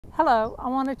Hello, I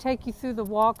want to take you through the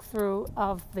walkthrough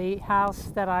of the house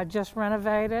that I just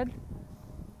renovated.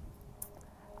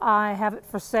 I have it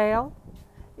for sale.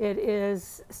 It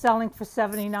is selling for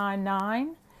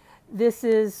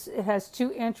 $79,900. It has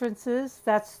two entrances.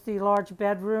 That's the large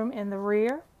bedroom in the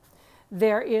rear.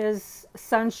 There is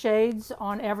sunshades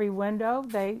on every window.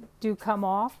 They do come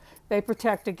off. They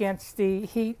protect against the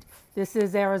heat. This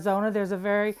is Arizona. There's a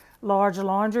very large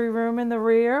laundry room in the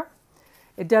rear.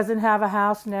 It doesn't have a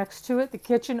house next to it. The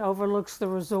kitchen overlooks the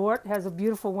resort. It has a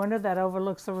beautiful window that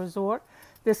overlooks the resort.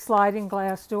 This sliding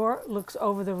glass door looks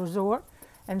over the resort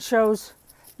and shows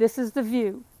this is the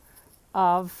view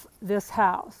of this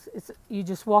house. You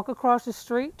just walk across the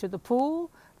street to the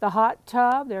pool, the hot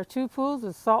tub. There are two pools,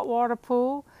 a saltwater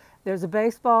pool. There's a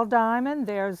baseball diamond.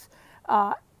 There's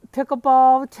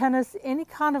pickleball, tennis, any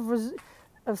kind of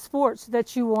sports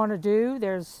that you want to do.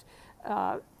 There's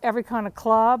every kind of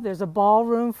club. There's a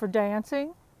ballroom for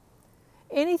dancing.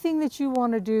 Anything that you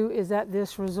want to do is at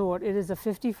this resort. It is a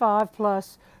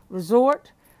 55+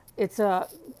 resort. It's a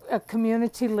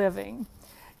community living.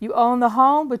 You own the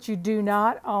home, but you do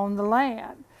not own the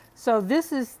land. So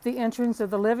this is the entrance of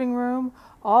the living room.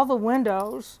 All the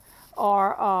windows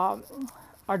are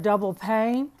double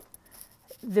pane.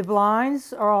 The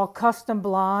blinds are all custom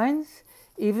blinds.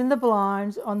 Even the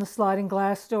blinds on the sliding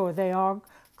glass door, they are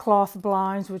cloth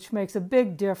blinds, which makes a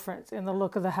big difference in the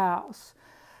look of the house.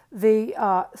 The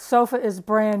sofa is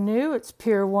brand new. It's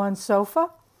Pier 1 sofa.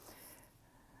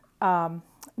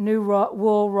 New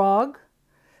wool rug.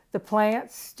 The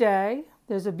plants stay.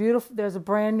 There's a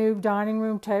brand new dining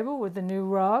room table with a new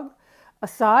rug. A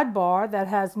sidebar that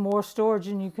has more storage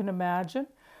than you can imagine.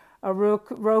 A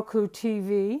Roku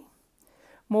TV.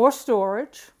 More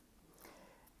storage.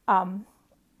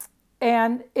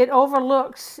 And it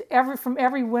overlooks from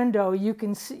every window. You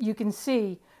can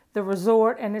see the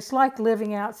resort, and it's like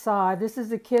living outside. This is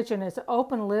the kitchen. It's an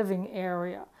open living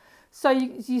area. So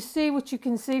you see what you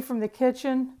can see from the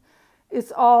kitchen.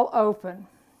 It's all open.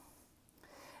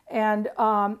 And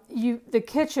the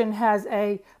kitchen has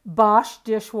a Bosch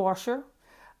dishwasher,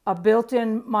 a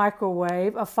built-in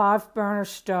microwave, a 5-burner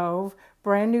stove,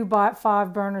 brand new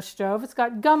 5-burner stove. It's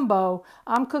got gumbo.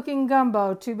 I'm cooking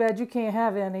gumbo. Too bad you can't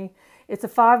have any. It's a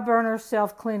 5-burner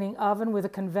self-cleaning oven with a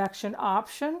convection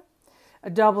option, a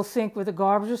double sink with a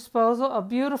garbage disposal, a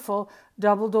beautiful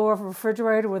double-door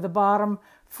refrigerator with a bottom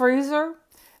freezer.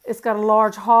 It's got a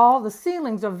large hall. The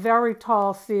ceilings are very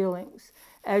tall ceilings,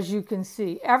 as you can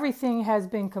see. Everything has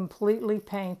been completely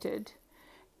painted.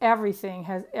 Everything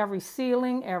has every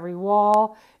ceiling, every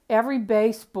wall, every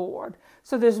baseboard.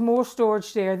 So there's more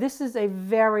storage there. This is a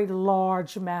very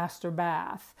large master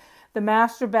bath. The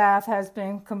master bath has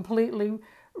been completely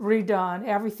redone.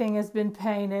 Everything has been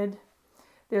painted.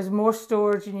 There's more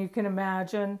storage than you can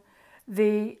imagine.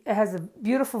 It has a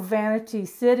beautiful vanity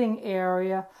sitting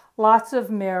area, lots of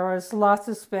mirrors, lots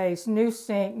of space, new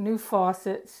sink, new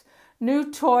faucets,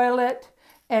 new toilet,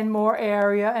 and more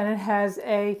area. And it has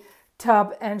a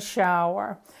tub and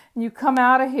shower. And you come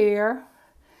out of here,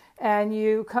 and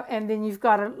then you've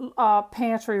got a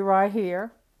pantry right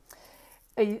here.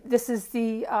 This is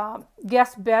the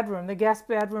guest bedroom. The guest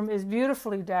bedroom is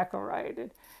beautifully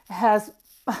decorated. It has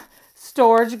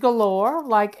storage galore,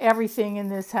 like everything in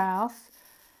this house.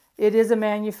 It is a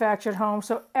manufactured home,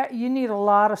 so you need a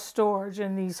lot of storage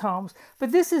in these homes.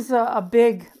 But this is a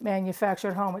big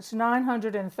manufactured home. It's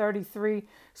 933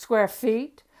 square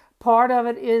feet. Part of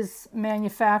it is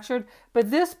manufactured, but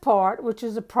this part, which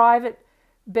is a private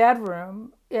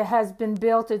bedroom, it has been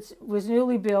built. It was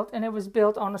newly built, and it was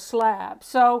built on a slab.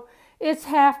 So it's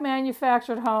half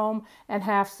manufactured home and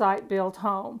half site-built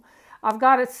home. I've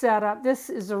got it set up. This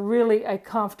is really a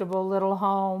comfortable little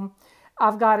home.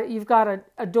 You've got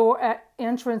a door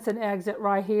entrance and exit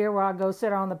right here where I go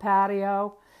sit on the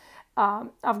patio.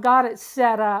 I've got it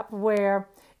set up where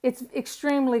it's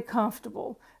extremely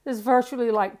comfortable. There's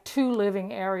virtually like 2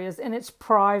 living areas, and it's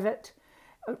private.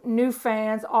 New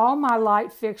fans. All my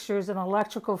light fixtures and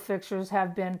electrical fixtures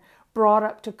have been brought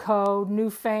up to code.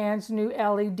 New fans, new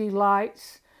LED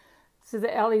lights. So the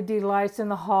LED lights in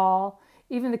the hall.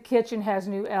 Even the kitchen has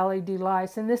new LED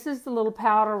lights. And this is the little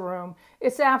powder room.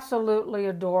 It's absolutely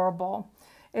adorable.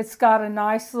 It's got a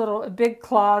nice a big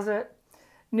closet,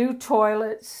 new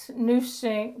toilets, new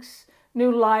sinks,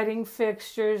 new lighting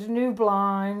fixtures, new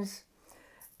blinds.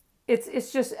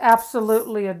 It's just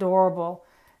absolutely adorable.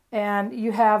 And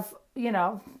you have,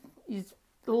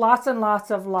 lots and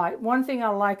lots of light. One thing I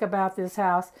like about this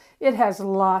house, it has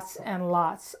lots and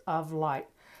lots of light.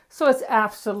 So it's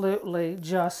absolutely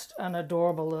just an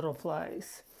adorable little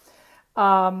place.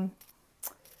 I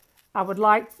would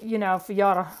like, for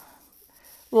y'all to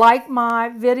like my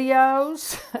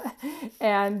videos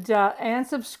and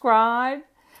subscribe.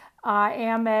 I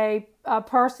am a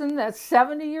person that's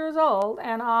 70 years old,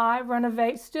 and I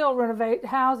still renovate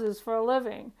houses for a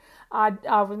living. I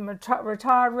was a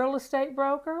retired real estate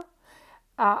broker,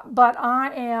 but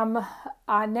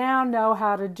I now know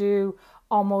how to do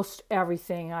almost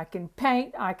everything. I can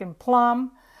paint, I can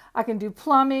plumb, I can do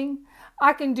plumbing,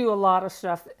 I can do a lot of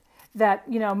stuff that,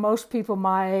 you know, most people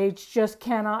my age just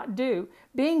cannot do.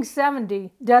 Being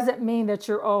 70 doesn't mean that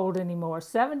you're old anymore.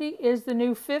 70 is the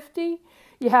new 50.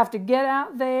 You have to get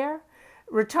out there.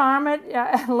 Retirement,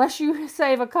 unless you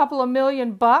save a couple of $1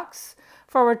 million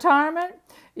for retirement,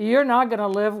 you're not going to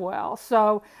live well.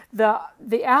 So the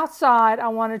outside, I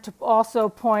wanted to also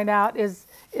point out, is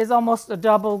almost a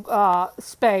double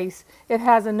space. It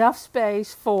has enough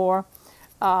space for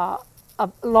a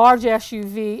large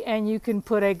SUV, and you can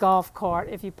put a golf cart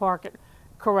if you park it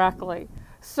correctly.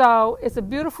 So it's a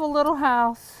beautiful little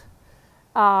house.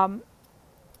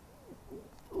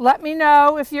 Let me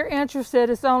know if you're interested.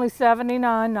 It's only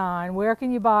 $79,900. Where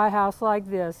can you buy a house like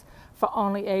this for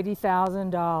only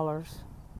 $80,000?